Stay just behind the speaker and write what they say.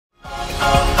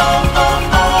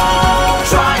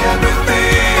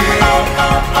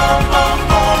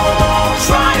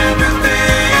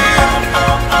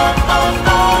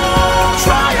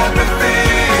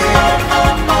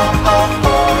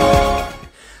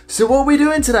So what are we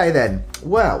doing today then?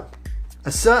 Well,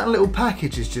 a certain little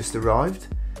package has just arrived,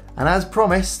 and as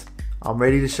promised, I'm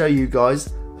ready to show you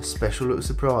guys a special little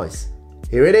surprise.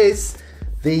 Here it is,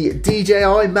 the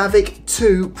DJI Mavic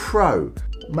 2 Pro.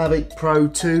 Mavic Pro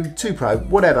 2 Pro,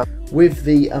 whatever, with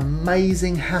the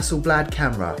amazing Hasselblad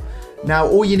camera. Now,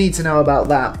 all you need to know about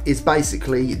that is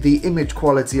basically the image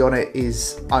quality on it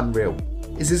is unreal.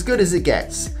 It's as good as it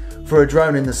gets for a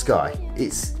drone in the sky.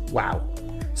 It's wow.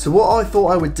 So what I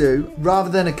thought I would do, rather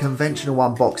than a conventional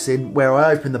unboxing where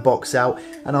I open the box out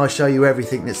and I show you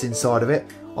everything that's inside of it,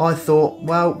 I thought,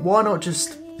 well, why not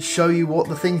just show you what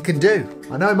the thing can do?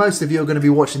 I know most of you are going to be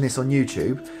watching this on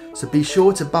YouTube, so be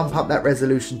sure to bump up that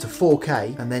resolution to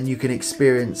 4K and then you can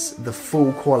experience the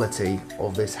full quality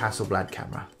of this Hasselblad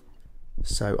camera.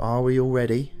 So are we all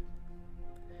ready?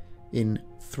 In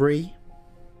 3,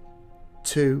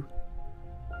 2,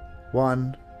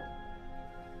 1,